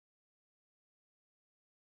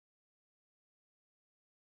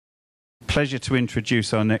pleasure to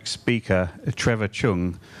introduce our next speaker, Trevor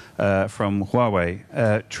Cheung from Huawei.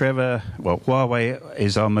 Huawei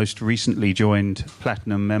is our most recently joined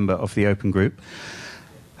platinum member of the Open Group.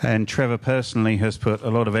 And Trevor personally has put a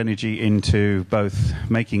lot of energy into both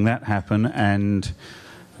making that happen and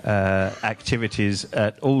activities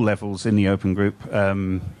at all levels in the Open Group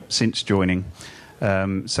since joining.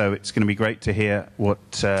 So it's going to be great to hear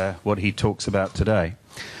what he talks about today.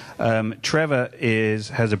 Trevor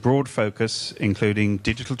has a broad focus, including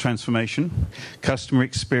digital transformation, customer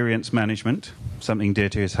experience management, something dear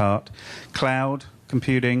to his heart, cloud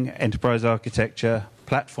computing, enterprise architecture,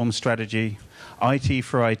 platform strategy, IT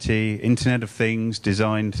for IT, Internet of Things,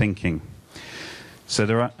 design thinking.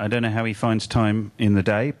 So I don't know how he finds time in the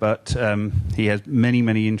day, but he has many,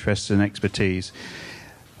 many interests and expertise.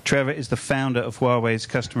 Trevor is the founder of Huawei's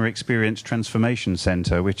Customer Experience Transformation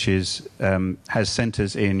Center, which has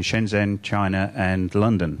centers in Shenzhen, China, and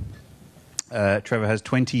London. Trevor has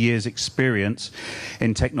 20 years' experience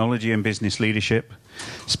in technology and business leadership,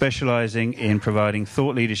 specializing in providing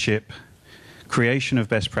thought leadership, creation of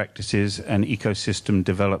best practices, and ecosystem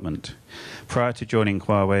development. Prior to joining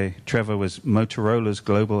Huawei, Trevor was Motorola's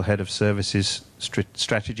Global Head of Services,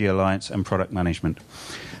 Strategy Alliance, and Product Management.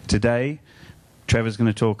 Today, Trevor's going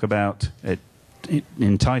to talk about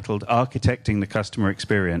entitled Architecting the Customer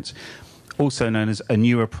Experience, also known as a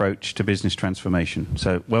new approach to business transformation.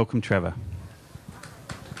 So welcome, Trevor.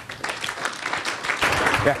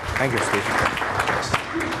 Yeah, thank you, Steve. Yes.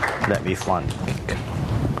 Let me find.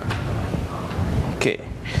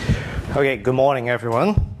 Okay, good morning,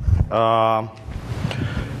 everyone.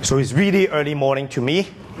 So it's really early morning to me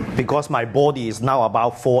because my body is now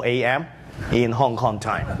about 4 a.m. in Hong Kong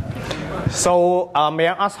time. So may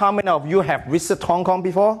I ask how many of you have visited Hong Kong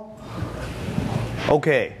before?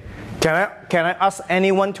 Okay. Can I ask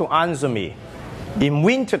anyone to answer me? In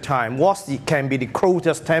winter time, what can be the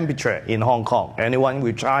coldest temperature in Hong Kong? Anyone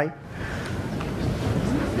will try?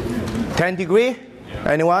 10 degrees?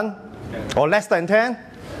 Anyone? Or less than 10?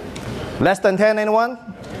 Less than 10, anyone?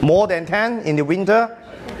 More than 10 in the winter?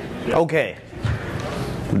 Okay.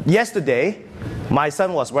 Yesterday, my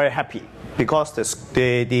son was very happy because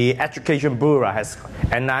the Education Bureau has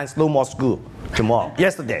announced no more school tomorrow,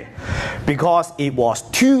 yesterday, because it was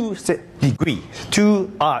 2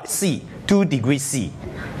 degrees C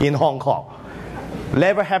in Hong Kong.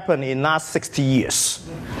 Never happened in the last 60 years.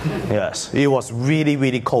 Yes, it was really,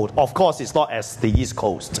 really cold. Of course, it's not as the East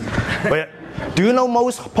Coast. But do you know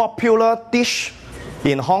most popular dish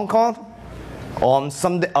in Hong Kong on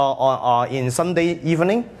Sunday in Sunday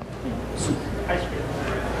evening?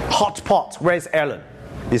 Hot pot. Where's Alan?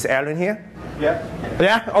 Is Alan here? Yeah.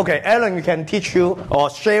 Yeah? Okay, Alan can teach you or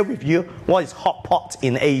share with you what is hot pot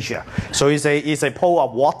in Asia. So it's a pot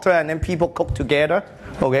of water and then people cook together.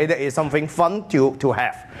 Okay, that is something fun to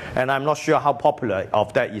have. And I'm not sure how popular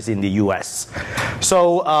of that is in the US.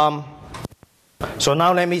 So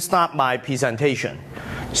now let me start my presentation.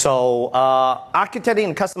 So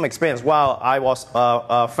architecting customer experience, well, I was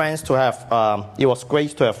friends to have, it was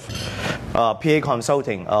great to have PA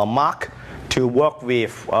Consulting, Mark, to work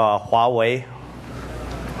with Huawei,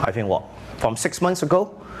 I think from 6 months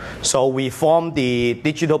ago. So we formed the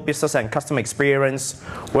Digital Business and Customer Experience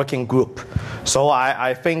Working Group. So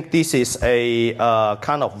I think this is a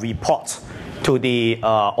kind of report to the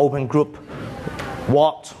Open Group,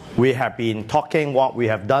 what we have been talking, what we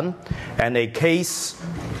have done, and a case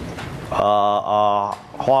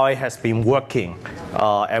Huawei has been working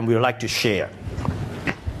and we would like to share.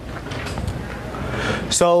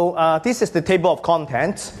 So this is the table of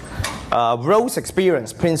contents, Roles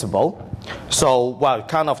Experience Principle. So, well,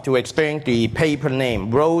 kind of to explain the paper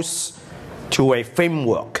name, Roles to a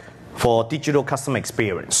Framework for Digital Customer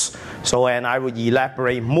Experience. So, and I will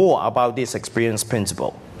elaborate more about this experience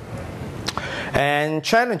principle. And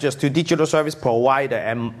challenges to digital service provider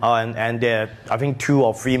and there, I think 2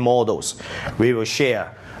 or 3 models we will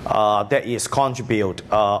share that is contributed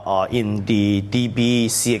in the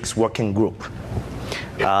DBCX working group.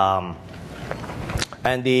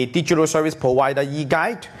 And the digital service provider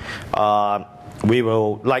e-guide, we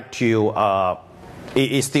will like to,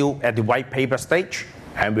 it is still at the white paper stage,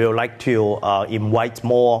 and we would like to invite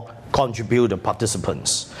more contributor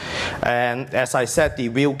participants. And as I said, the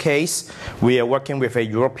real case, we are working with a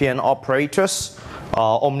European operators,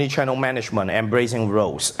 omni-channel management, embracing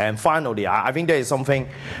roles. And finally, I think there is something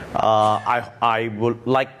I would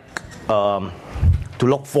like to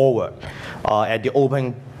look forward at the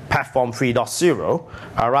Open Platform 3.0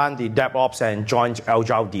 around the DevOps and joint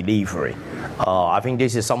agile delivery. I think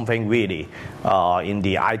this is something really in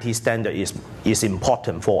the IT standard is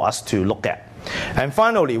important for us to look at. And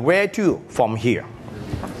finally, where to from here?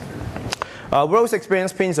 Rose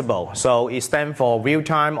Experience Principle, so it stands for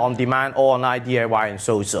real-time, on-demand, online, DIY, and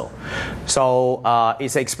social. So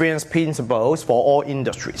it's experience principles for all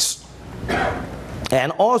industries.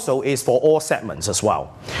 And also is for all segments as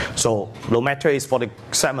well. So no matter it's for the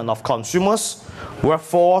segment of consumers,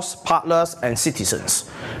 workforce, partners, and citizens.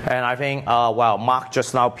 And I think, well, Mark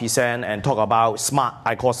just now present and talk about smart,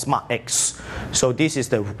 I call Smart X. So this is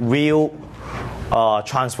the real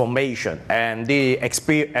transformation, and the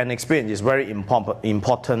experience is very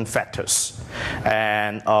important factors.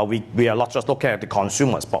 And we are not just looking at the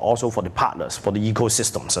consumers, but also for the partners, for the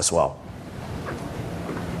ecosystems as well.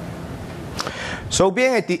 So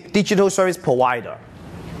being a digital service provider,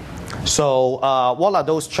 so what are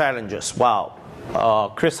those challenges? Well,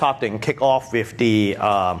 Chris Harding kicked off with the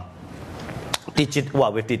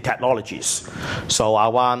with the technologies. So I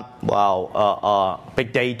want,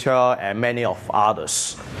 big data and many of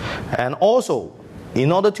others. And also,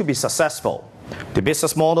 in order to be successful, the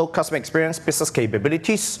business model, customer experience, business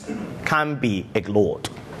capabilities can't be ignored.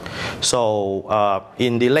 So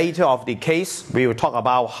in the later of the case, we will talk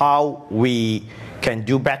about how we can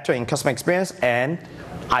do better in customer experience and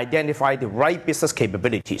identify the right business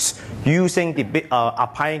capabilities using the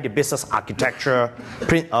applying the business architecture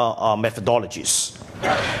methodologies.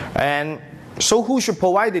 And so who should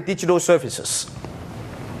provide the digital services?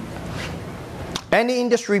 Any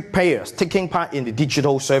industry players taking part in the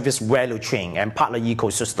digital service value chain and partner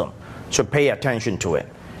ecosystem should pay attention to it.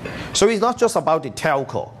 So it's not just about the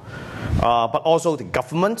telco, but also the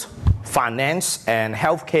government, finance, and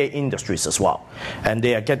healthcare industries as well. And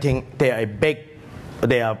they are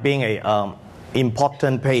being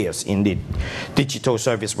important players in the digital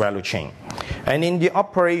service value chain. And in the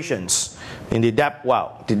operations, in the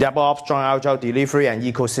DevOps, strong agile delivery, and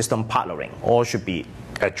ecosystem partnering, all should be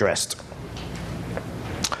addressed.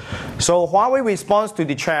 So Huawei responds to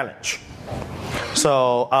the challenge.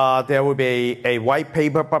 So there will be a white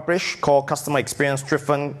paper published called Customer Experience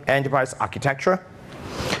Driven Enterprise Architecture,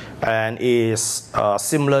 and is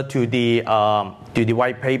similar to the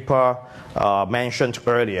white paper mentioned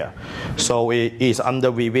earlier. So it is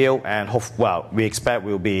under review, and we expect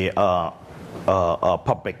will be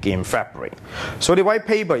public in February. So the white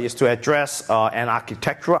paper is to address an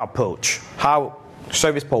architectural approach, how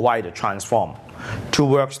service provider transform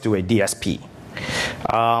towards to a DSP.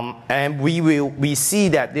 And we see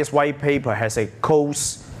that this white paper has a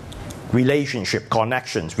close relationship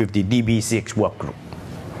connections with the DB6 work group.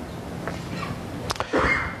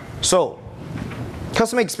 So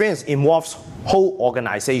customer experience involves whole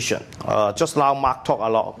organization. Just now Mark talked a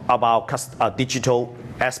lot about digital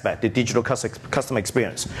aspect, the digital customer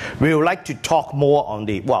experience. We would like to talk more on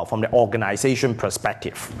the, from the organization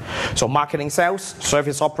perspective. So marketing, sales,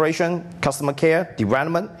 service operation, customer care,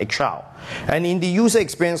 development, HR. And in the user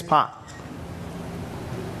experience part,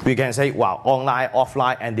 we can say, online,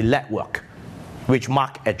 offline, and the network, which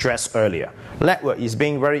Mark addressed earlier. Network is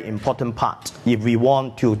being very important part if we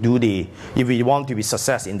want to be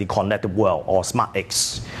success in the connected world or Smart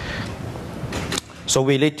X. So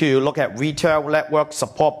we need to look at retail, network,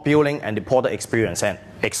 support, billing, and the product experience, and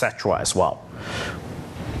etc. as well.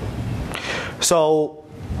 So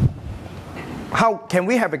how can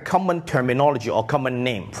we have a common terminology or common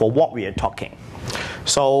name for what we are talking?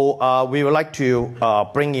 So we would like to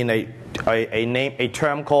bring in a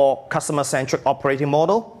term called customer-centric operating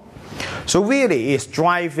model. So really it's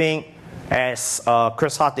driving, as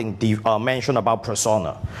Chris Harding mentioned about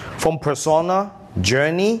persona. From persona,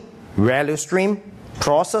 journey, value stream,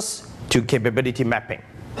 process, to capability mapping.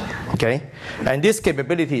 Okay? And this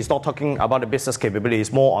capability is not talking about the business capability,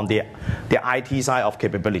 it's more on the IT side of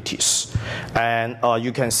capabilities. And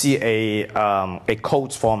you can see a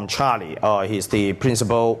quote from Charlie. He's the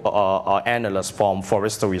principal analyst from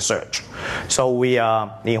Forrester Research. So we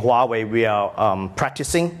are, in Huawei, we are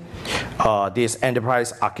practicing this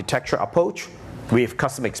enterprise architecture approach with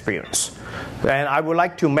customer experience. And I would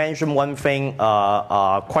like to mention one thing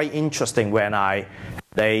quite interesting when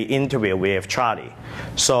they interview with Charlie.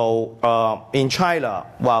 So in China,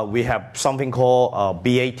 we have something called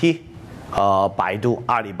BAT, Baidu,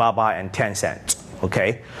 Alibaba, and Tencent.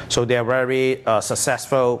 Okay, so they are very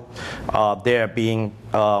successful. They are being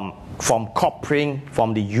from copying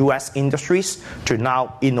from the U.S. industries to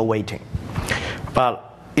now innovating. But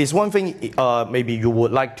it's one thing maybe you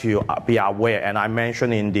would like to be aware, and I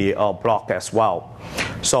mentioned in the blog as well.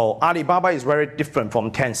 So Alibaba is very different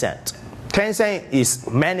from Tencent. Tencent is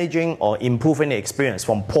managing or improving the experience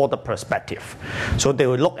from product perspective. So they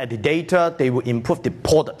will look at the data, they will improve the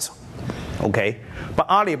products. Okay, but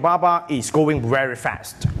Alibaba is going very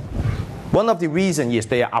fast. One of the reasons is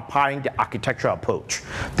they are applying the architectural approach.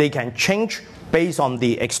 They can change based on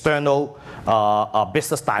the external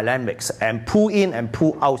business dynamics and pull in and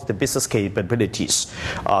pull out the business capabilities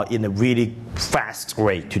in a really fast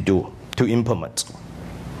way to implement.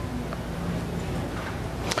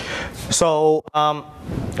 So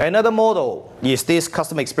another model is this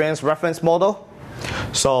customer experience reference model.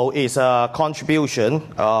 So it's a contribution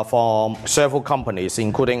from several companies,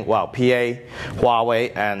 including PA,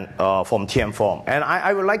 Huawei, and from TM. And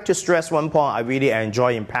I would like to stress one point I really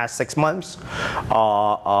enjoy in past 6 months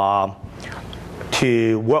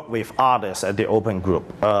to work with others at the Open Group.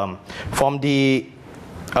 From the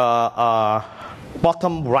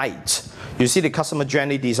bottom right, you see the customer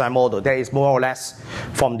journey design model. That is more or less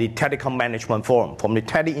from the telecom management forum, from the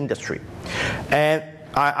tele industry. And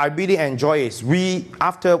I really enjoy it.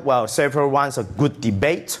 After several rounds of good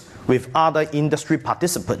debate with other industry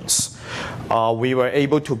participants, we were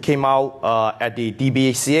able to come out at the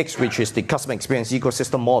DBCX, which is the customer experience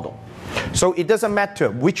ecosystem model. So it doesn't matter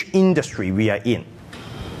which industry we are in.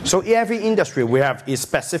 So every industry we have a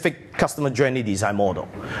specific customer journey design model.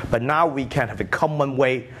 But now we can have a common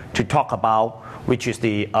way to talk about, which is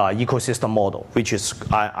the ecosystem model, which is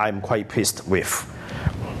I'm quite pleased with.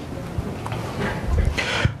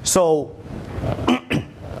 So,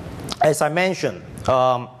 as I mentioned,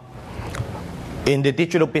 in the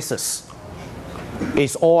digital business,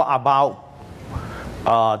 it's all about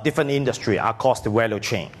different industry across the value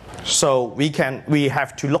chain. So we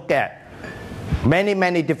have to look at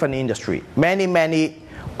many different industry, many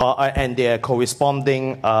and their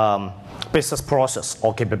corresponding business process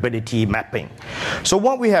or capability mapping. So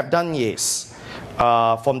what we have done is,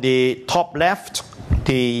 from the top left,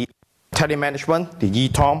 the telemanagement, the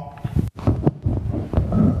e-tom,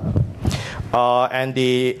 and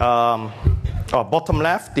the bottom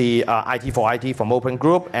left, the IT for IT from Open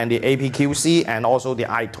Group, and the APQC, and also the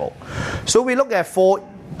ITIL. So we look at four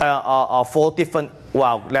different,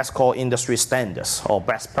 let's call industry standards or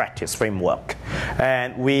best practice framework.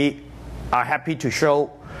 And we are happy to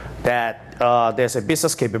show that there's a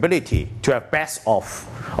business capability to have best of,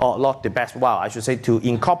 or not the best, I should say to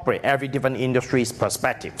incorporate every different industry's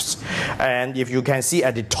perspectives. And if you can see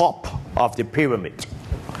at the top of the pyramid,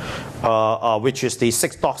 which is the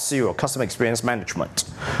 6.0 customer experience management.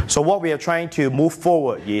 So what we are trying to move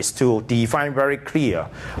forward is to define very clear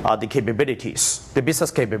the capabilities, the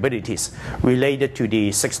business capabilities related to the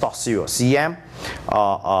 6.0 CM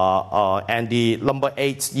and the number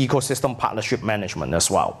 8 ecosystem partnership management as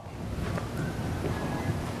well.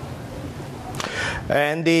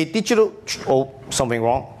 And the digital, something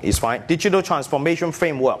wrong, it's fine. Digital transformation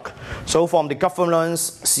framework. So from the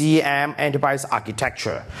governance, CM, enterprise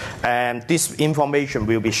architecture, and this information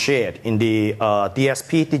will be shared in the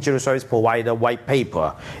DSP, Digital Service Provider white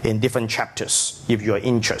paper in different chapters if you are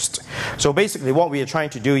interested. So basically what we are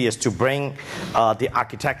trying to do is to bring the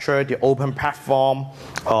architecture, the open platform,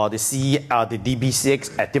 the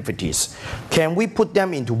DBCX activities. Can we put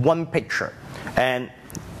them into one picture? And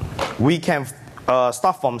we can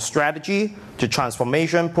start from strategy to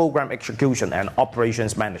transformation, program execution, and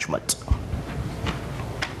operations management.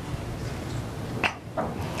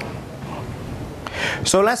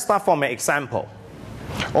 So let's start from an example.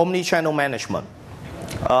 Omni-channel management.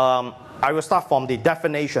 I will start from the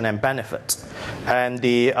definition and benefit, and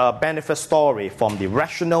the benefit story from the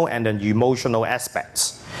rational and the emotional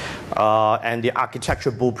aspects, and the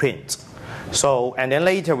architecture blueprint. So, and then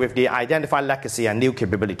later with the identified legacy and new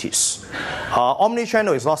capabilities.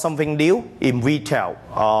 Omnichannel is not something new in retail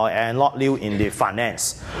and not new in the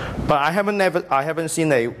finance. But I haven't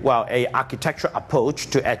seen a architecture approach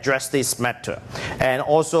to address this matter, and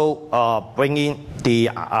also bringing the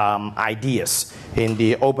ideas in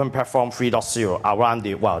the open platform 3.0 around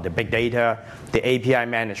the big data, the API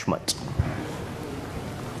management.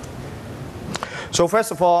 So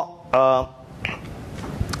first of all,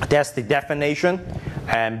 that's the definition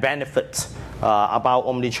and benefits about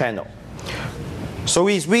omnichannel. So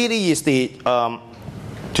it really is to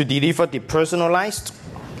deliver the personalized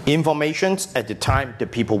information at the time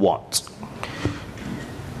that people want.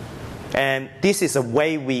 And this is a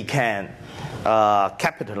way we can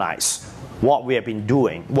capitalize what we have been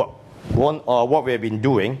doing, what we have been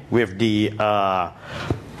doing with the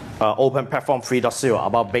Open Platform 3.0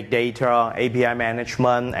 about big data, API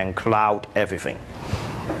management, and cloud, everything.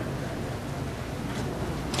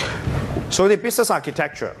 So the business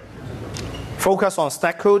architecture focus on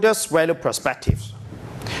stakeholders' value perspectives.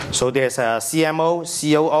 So there's a CMO,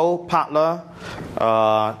 COO, partner,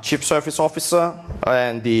 chief service officer,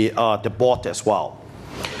 and the board as well.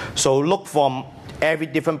 So look from every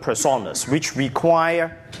different personas which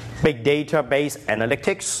require big data-based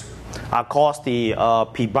analytics across the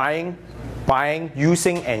pre-buying, buying,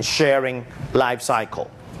 using, and sharing life cycle.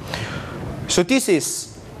 So this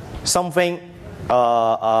is something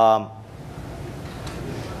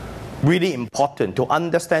really important to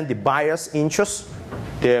understand the buyer's interests,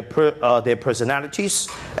 their personalities,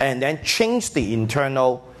 and then change the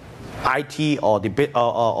internal IT or the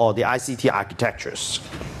ICT architectures.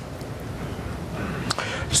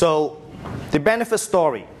 So the benefit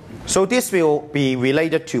story. So this will be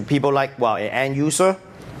related to people like, well, an end user,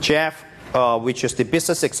 Jeff, which is the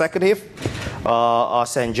business executive,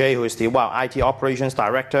 Sanjay, who is the IT operations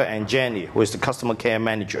director, and Jenny, who is the customer care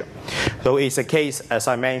manager. So it's a case, as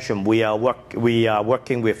I mentioned, we are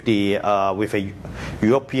working with a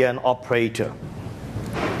European operator.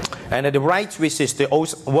 And at the right, which is the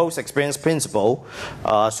world's experience principle,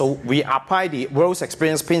 so we apply the world's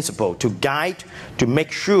experience principle to guide, to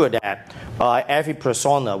make sure that every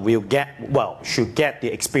persona will should get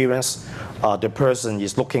the experience the person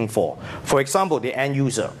is looking for. For example, the end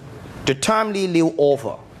user, the timely new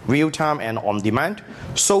offer, real time and on demand,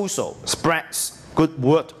 social, spreads good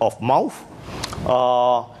word of mouth,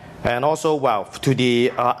 and also to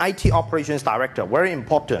the IT operations director, very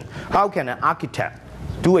important. How can an architect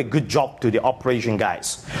do a good job to the operation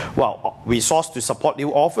guys? Well, resource to support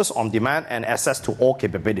new offers on demand and access to all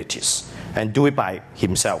capabilities, and do it by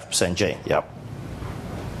himself, Sanjay. Yep.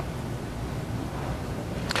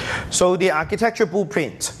 So the architecture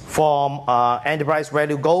blueprint from enterprise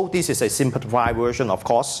value goal, this is a simplified version, of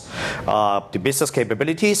course. The business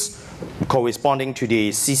capabilities corresponding to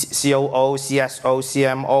the COO, CSO,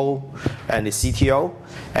 CMO, and the CTO,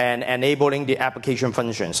 and enabling the application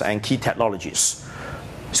functions and key technologies.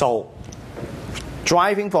 So,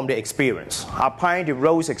 driving from the experience, applying the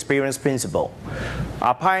roles experience principle,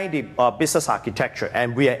 applying the business architecture,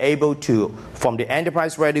 and we are able to, from the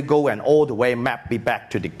enterprise value go and all the way map it back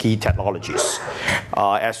to the key technologies.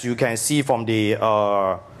 As you can see from the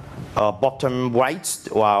bottom right,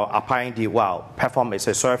 while applying the platform as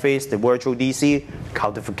a service, the virtual DC,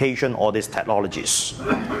 cloudification, all these technologies.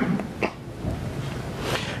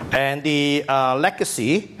 And the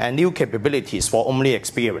legacy and new capabilities for only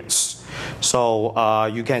experience. So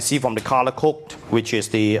you can see from the color code, which is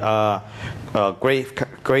the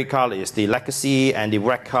gray color is the legacy, and the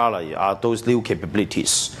red color are those new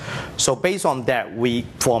capabilities. So based on that, we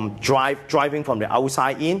driving from the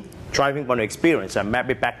outside in, driving from the experience, and map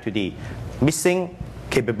it back to the missing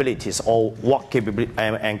capabilities, or what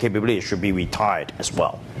capabilities should be retired as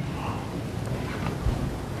well.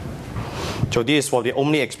 So this is for the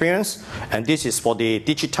Omni experience, and this is for the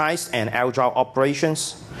digitized and agile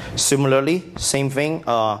operations. Similarly, same thing.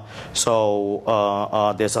 There's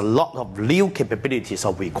a lot of new capabilities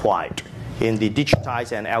are required in the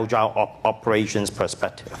digitized and agile operations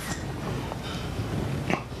perspective.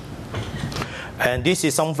 And this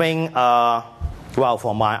is something,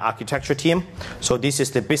 for my architecture team. So this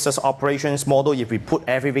is the business operations model. If we put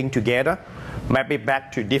everything together, map it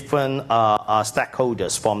back to different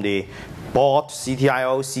stakeholders from the board,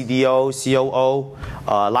 CTIO, CDO, COO,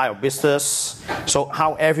 line of business. So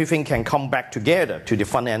how everything can come back together to the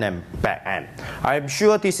front end and back end. I'm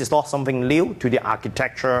sure this is not something new to the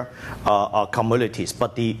architecture communities,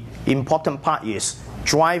 but the important part is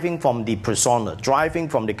driving from the persona, driving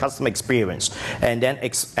from the customer experience, and then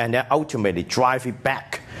ultimately drive it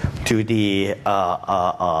back to the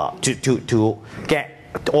to get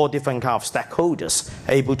all different kind of stakeholders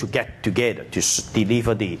able to get together to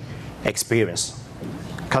deliver the experience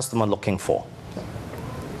customer looking for.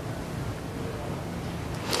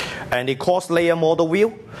 And the cost layer model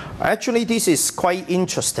view, actually this is quite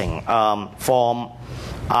interesting. I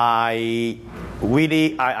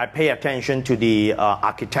pay attention to the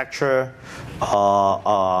architecture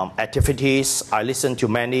activities. I listen to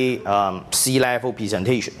many C-level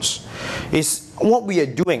presentations. It's what we are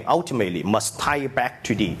doing ultimately must tie back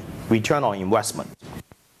to the return on investment.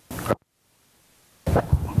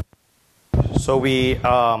 So we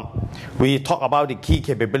talk about the key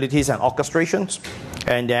capabilities and orchestrations,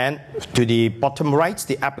 and then to the bottom right,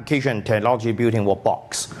 the application technology building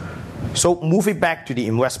box. So move it back to the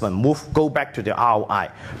investment, go back to the ROI.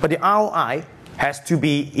 But the ROI has to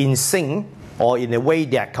be in sync or in a way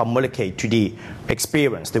that communicate to the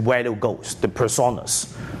experience, the value goals, the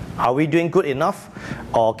personas. Are we doing good enough,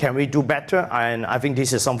 or can we do better? And I think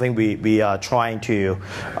this is something we are trying to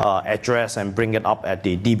address and bring it up at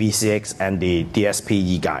the DBCX and the DSP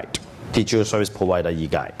e-guide, Digital Service Provider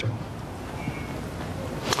e-guide.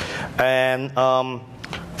 And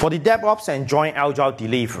For the DevOps and joint agile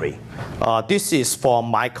delivery, this is from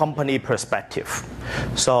my company perspective.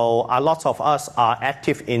 So a lot of us are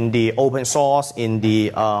active in the open source, in the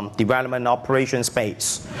development operation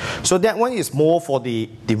space. So that one is more for the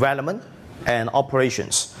development and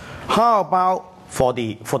operations. How about for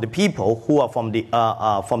the people who are from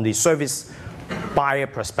the service buyer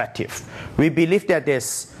perspective? We believe that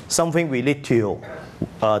there's something we need to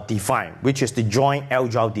define, which is the joint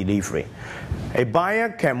agile delivery. A buyer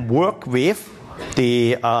can work with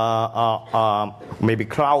the maybe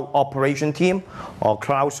cloud operation team or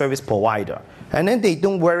cloud service provider. And then they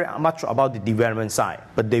don't worry much about the development side,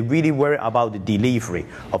 but they really worry about the delivery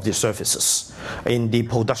of the services in the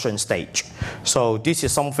production stage. So this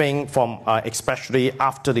is something from, especially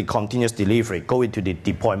after the continuous delivery, go into the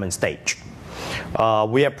deployment stage.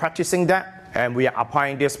 We are practicing that, and we are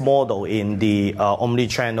applying this model in the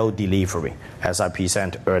omni-channel delivery, as I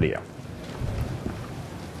presented earlier.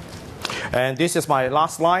 And this is my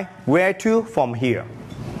last slide. Where to from here?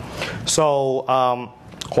 So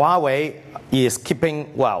Huawei is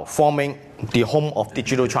forming the home of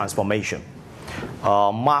digital transformation.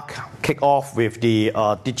 Mark kicked off with the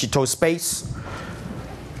digital space.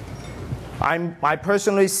 I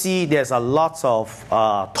personally see there's a lot of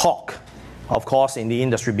talk, of course, in the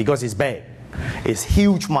industry because it's big. It's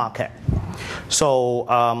huge market. So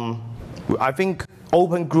I think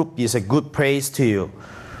Open Group is a good place to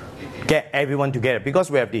get everyone together because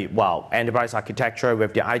we have the enterprise architecture, we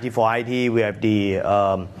have the IT for IT, we have the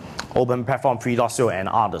Open Platform 3.0 and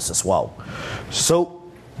others as well. So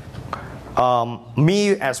me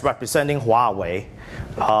as representing Huawei,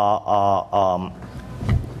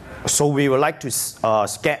 so we would like to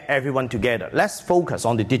get everyone together. Let's focus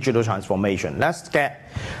on the digital transformation. Let's get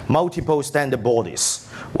multiple standard bodies.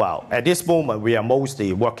 Well, at this moment, we are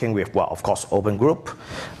mostly working with, of course, Open Group,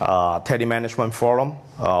 Telemanagement Forum,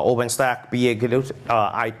 OpenStack, BA Guild,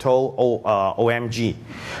 ITO, OMG.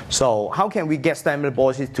 So how can we get standard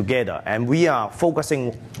bodies together? And we are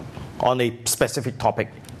focusing on a specific topic,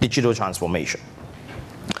 digital transformation.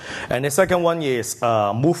 And the second one is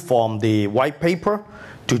move from the white paper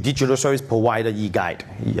to digital service provider e-guide.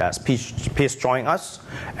 Yes, please join us.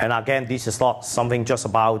 And again, this is not something just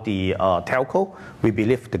about the telco. We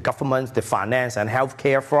believe the government, the finance, and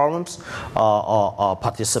healthcare forums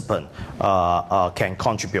participant can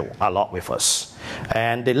contribute a lot with us.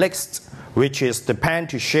 And the next, which is the plan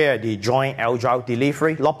to share the joint agile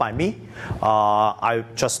delivery, not by me. I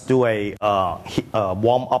just do a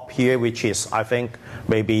warm up here, which is I think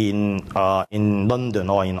maybe in London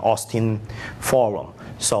or in Austin forum.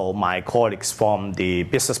 So my colleagues from the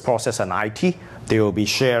business process and IT, they will be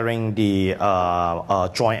sharing the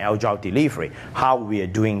joint agile delivery, how we are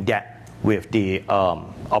doing that with the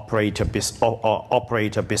operator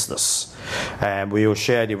business. And we will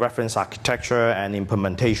share the reference architecture and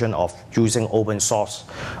implementation of using open source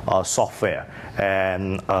software.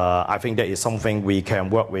 And I think that is something we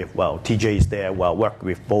can work with. Well, TJ is there, we'll work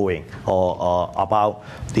with Boeing about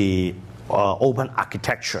the open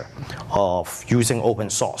architecture of using open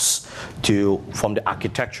source from the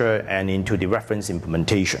architecture and into the reference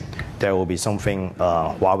implementation. That will be something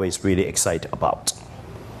Huawei is really excited about.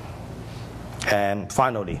 And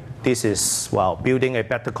finally, this is building a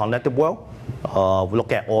better connected world. We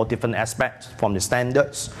look at all different aspects from the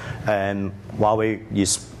standards, and Huawei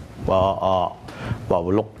is we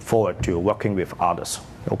look forward to working with others.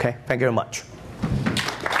 Okay, thank you very much.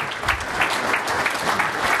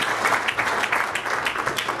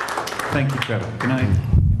 Thank you, Trevor. Can I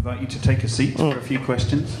invite you to take a seat for a few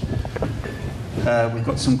questions? We've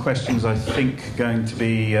got some questions, I think, going to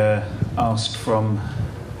be asked from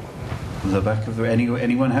the back of the...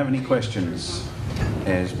 Anyone have any questions?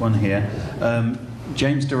 There's one here.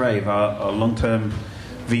 James DeRave, our long-term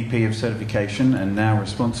VP of certification and now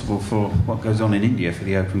responsible for what goes on in India for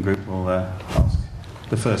the Open Group, will ask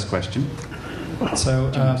the first question.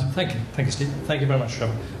 So, thank you, Steve. Thank you very much,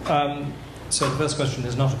 Trevor. So the first question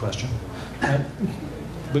is not a question.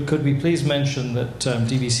 But could we please mention that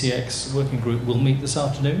DBCX Working Group will meet this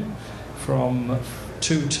afternoon from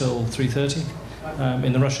 2 till 3:30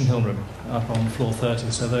 in the Russian Hill Room up on floor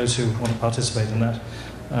 30. So those who want to participate in that,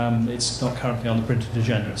 it's not currently on the printed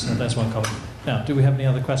agenda. So that's one comment. Now, do we have any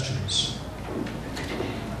other questions?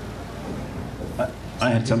 I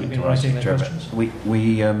had something to ask you, Trevor.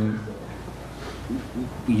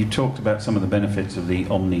 You talked about some of the benefits of the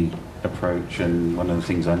Omni approach, and one of the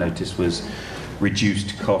things I noticed was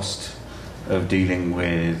reduced cost of dealing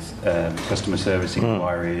with customer service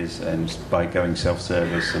inquiries and by going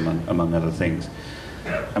self-service, among other things.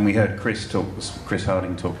 And we heard Chris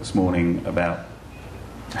Harding talk this morning about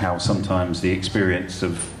how sometimes the experience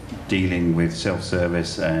of dealing with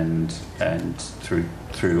self-service and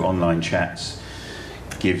through online chats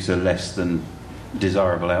gives a less than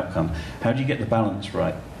desirable outcome. How do you get the balance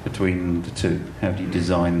right between the two? How do you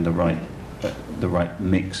design the right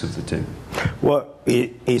mix of the two? Well,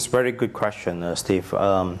 it's a very good question, Steve.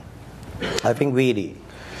 I think really,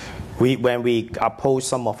 when we approach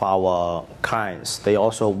some of our clients, they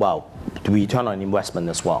also, well, return on investment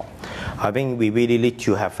as well. I think we really need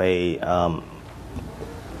to have a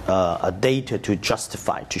data to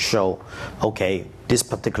justify, to show, okay, this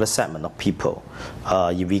particular segment of people,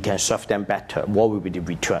 if we can serve them better, what will be the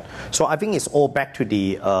return? So I think it's all back to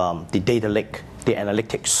the data lake, the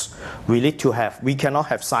analytics. We cannot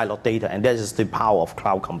have siloed data, and that is the power of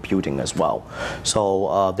cloud computing as well.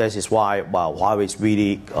 So this is why, well, Huawei is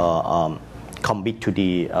really commit to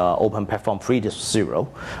the Open Platform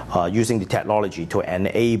 3.0, using the technology to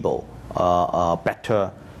enable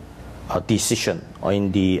better decision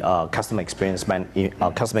in the customer experience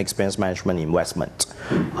management investment.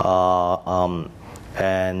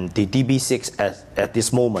 And the DB6 at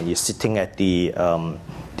this moment is sitting at the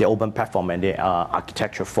open platform and the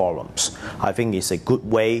architecture forums. I think it's a good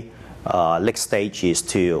way. Next stage is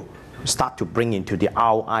to start to bring into the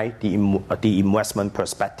ROI, the investment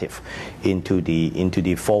perspective into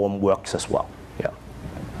the forum works as well. Yeah.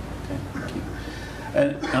 Okay, thank you.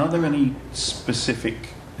 Are there any specific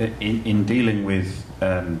in dealing with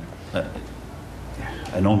an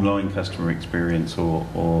online customer experience,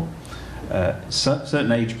 or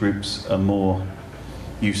certain age groups are more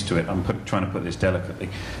used to it? I'm trying to put this delicately.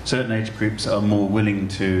 Certain age groups are more willing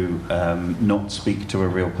to not speak to a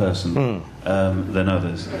real person than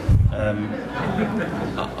others.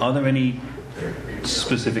 Are there any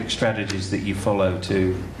specific strategies that you follow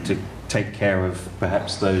to take care of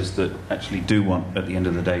perhaps those that actually do want, at the end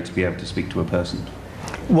of the day, to be able to speak to a person?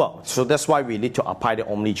 Well, so that's why we need to apply the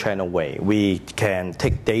omni-channel way. We can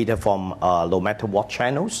take data from no matter what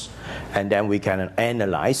channels, and then we can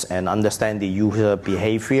analyze and understand the user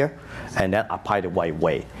behavior, and then apply the right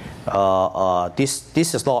way.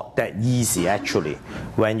 This is not that easy actually.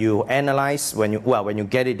 When you analyze, when you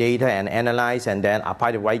get the data and analyze, and then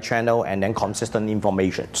apply the right channel, and then consistent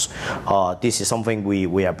informations. This is something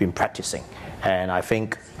we have been practicing, and I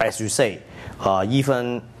think, as you say,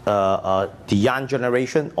 even the young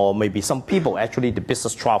generation, or maybe some people, actually the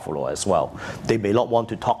business traveler as well, they may not want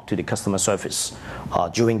to talk to the customer service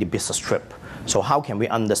during the business trip. So how can we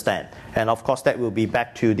understand? And of course that will be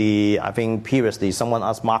back to the, I think previously someone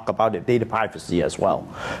asked Mark about the data privacy as well.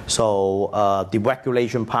 So the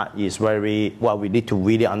regulation part is very, well, we need to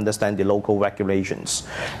really understand the local regulations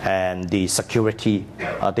and the security,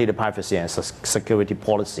 data privacy and security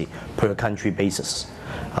policy per country basis.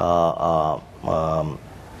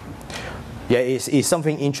 Yeah, it's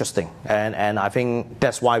something interesting, and I think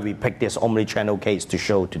that's why we picked this omni-channel case to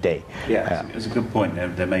show today. Yeah, it's a good point.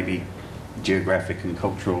 There may be geographic and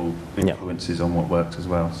cultural influences on what works as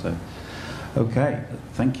well. So, okay,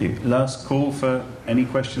 thank you. Last call for any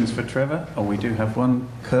questions for Trevor? Oh, we do have one.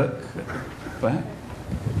 Kirk, back.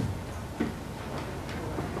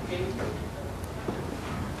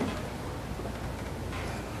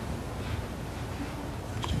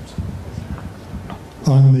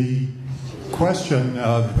 On the question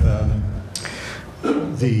of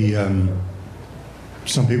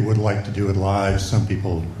some people would like to do it live, some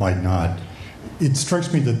people might not. It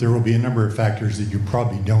strikes me that there will be a number of factors that you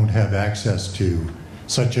probably don't have access to,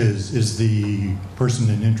 such as, is the person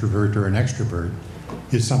an introvert or an extrovert,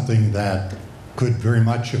 is something that could very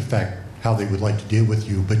much affect how they would like to deal with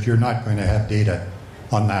you, but you're not going to have data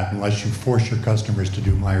on that unless you force your customers to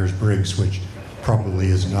do Myers-Briggs, which probably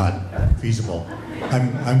is not feasible.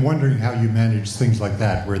 I'm wondering how you manage things like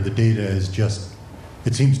that, where the data is just,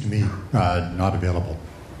 it seems to me, not available.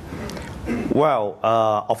 Well,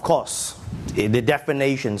 of course, the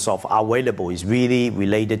definitions of available is really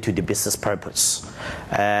related to the business purpose.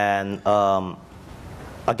 And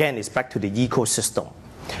again, it's back to the ecosystem.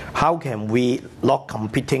 How can we not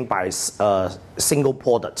competing by a single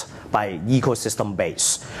product, by ecosystem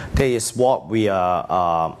base? That is what we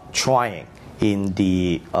are trying in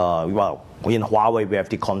the, well, in Huawei, we have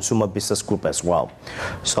the consumer business group as well.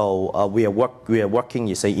 So we are working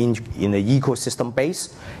in the ecosystem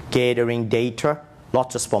base, gathering data, not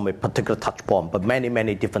just from a particular touch point, but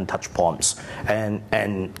many different touch points,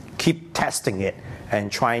 and keep testing it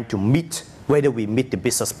and trying to meet whether we meet the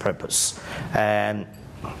business purpose. And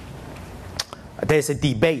there's a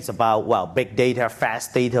debate about, well, big data,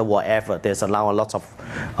 fast data, whatever. There's now a lot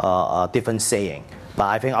of different saying, but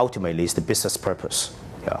I think ultimately it's the business purpose.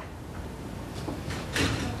 Yeah.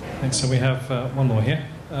 Thanks. So we have one more here.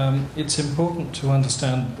 it's important to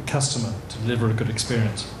understand the customer to deliver a good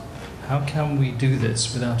experience. How can we do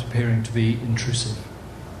this without appearing to be intrusive?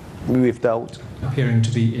 Without? Appearing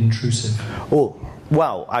to be intrusive. Oh,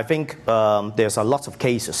 well, I think there's a lot of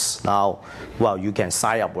cases now. Well, you can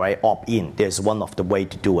sign up, right, opt-in. There's one of the way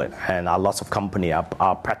to do it, and a lot of companies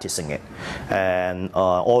are practicing it. And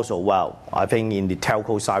also, well, I think in the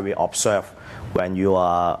telco side, we observe when you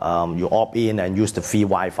opt in and use the free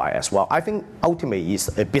Wi-Fi as well. I think ultimately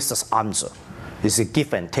it's a business answer. It's a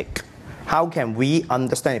give and take. How can we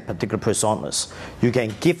understand a particular personas? You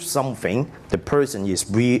can give something, the person is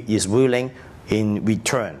willing in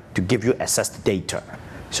return to give you access to data.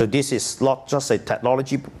 So this is not just a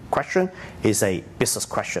technology question, it's a business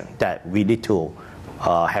question that we need to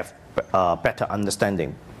have better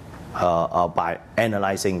understanding by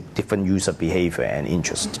analyzing different user behavior and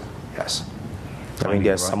interest. Yes. I think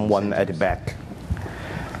there's someone at the back.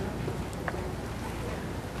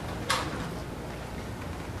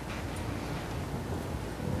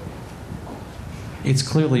 It's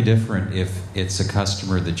clearly different if it's a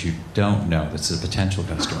customer that you don't know, that's a potential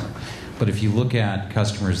customer. But if you look at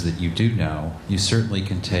customers that you do know, you certainly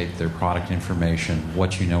can take their product information,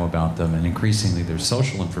 what you know about them, and increasingly their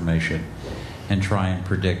social information, and try and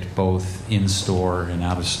predict both in-store and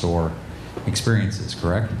out-of-store experiences,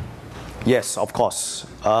 correct? Yes, of course.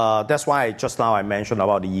 That's why just now I mentioned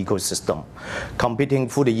about the ecosystem, competing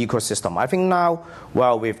through the ecosystem. I think now,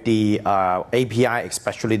 well, with the API,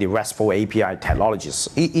 especially the RESTful API technologies,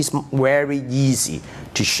 it is very easy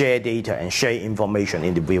to share data and share information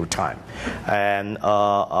in the real time. And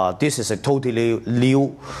this is a totally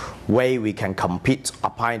new way we can compete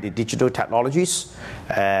applying the digital technologies.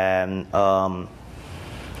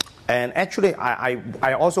 And actually,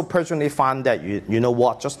 I also personally found that, you know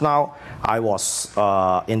what, just now I was,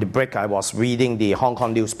 in the break, I was reading the Hong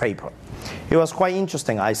Kong newspaper. It was quite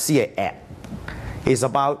interesting. I see an ad. It's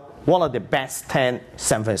about one of the best 10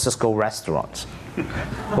 San Francisco restaurants.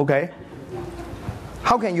 Okay?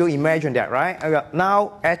 How can you imagine that, right?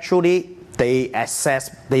 Now, actually, they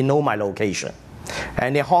know my location.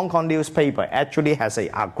 And the Hong Kong newspaper actually has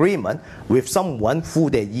an agreement with someone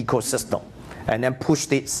through their ecosystem, and then push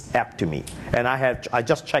this app to me. And I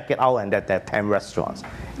just checked it out, and there are 10 restaurants.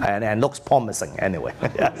 And looks promising anyway.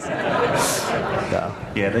 Yes.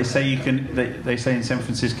 Yeah, they say you can. They say in San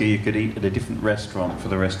Francisco you could eat at a different restaurant for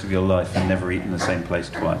the rest of your life and never eat in the same place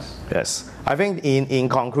twice. Yes. I think in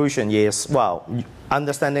conclusion, yes, well,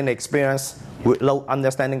 understanding the experience,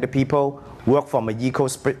 understanding the people, work from an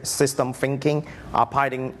ecosystem thinking,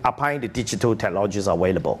 applying the digital technologies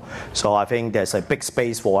available. So I think there's a big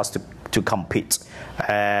space for us to compete.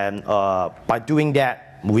 And by doing that,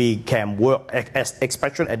 we can work,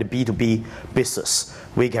 especially at the B2B business,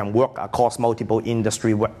 we can work across multiple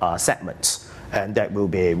industry segments. And that will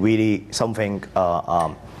be really something,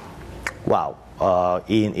 wow,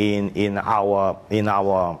 in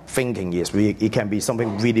our thinking, yes, it can be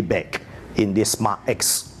something really big in this Smart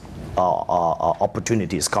X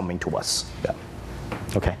opportunities coming to us. Yeah.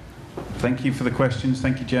 Okay. Thank you for the questions.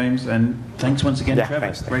 Thank you, James. And thanks once again, Trevor.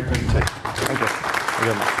 Thanks. Great presentation. Thank you. Thank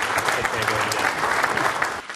you very much.